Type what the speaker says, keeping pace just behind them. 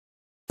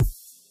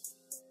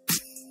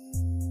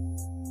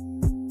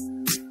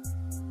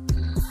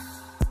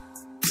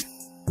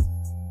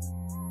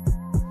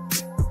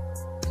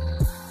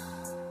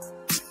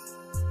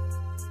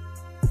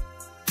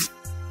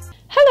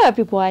Hello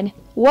everyone,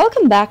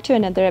 welcome back to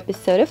another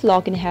episode of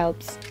Login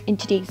Helps. In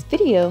today's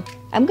video,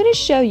 I'm going to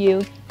show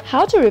you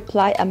how to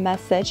reply a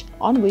message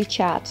on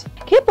WeChat.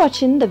 Keep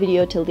watching the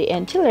video till the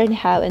end to learn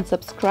how, and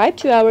subscribe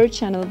to our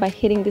channel by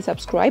hitting the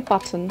subscribe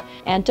button,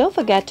 and don't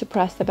forget to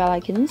press the bell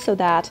icon so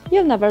that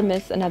you'll never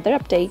miss another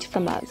update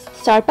from us.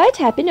 Start by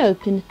tapping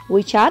open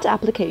WeChat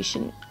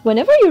application.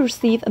 Whenever you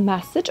receive a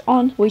message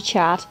on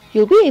WeChat,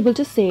 you'll be able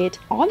to see it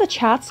on the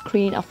chat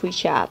screen of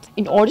WeChat.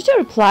 In order to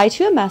reply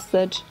to a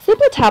message,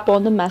 simply tap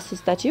on the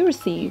message that you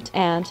received,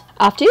 and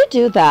after you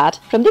do that,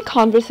 from the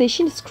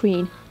conversation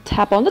screen,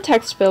 tap on the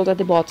text field at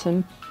the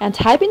bottom and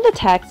type in the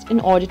text in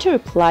order to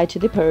reply to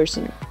the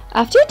person.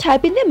 After you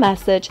type in the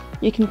message,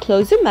 you can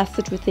close your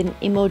message with an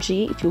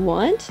emoji if you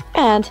want,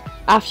 and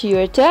after you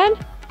are done,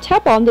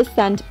 tap on the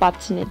send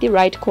button at the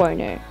right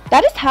corner.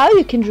 That is how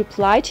you can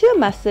reply to a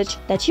message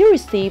that you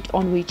received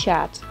on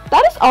WeChat.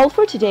 That is all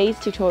for today's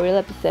tutorial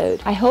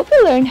episode. I hope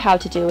you learned how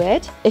to do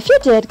it. If you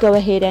did, go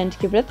ahead and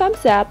give it a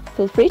thumbs up.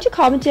 Feel free to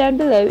comment down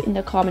below in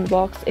the comment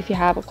box if you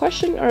have a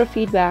question or a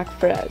feedback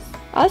for us.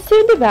 I'll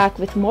soon be back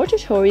with more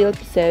tutorial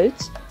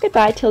episodes.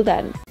 Goodbye till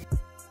then.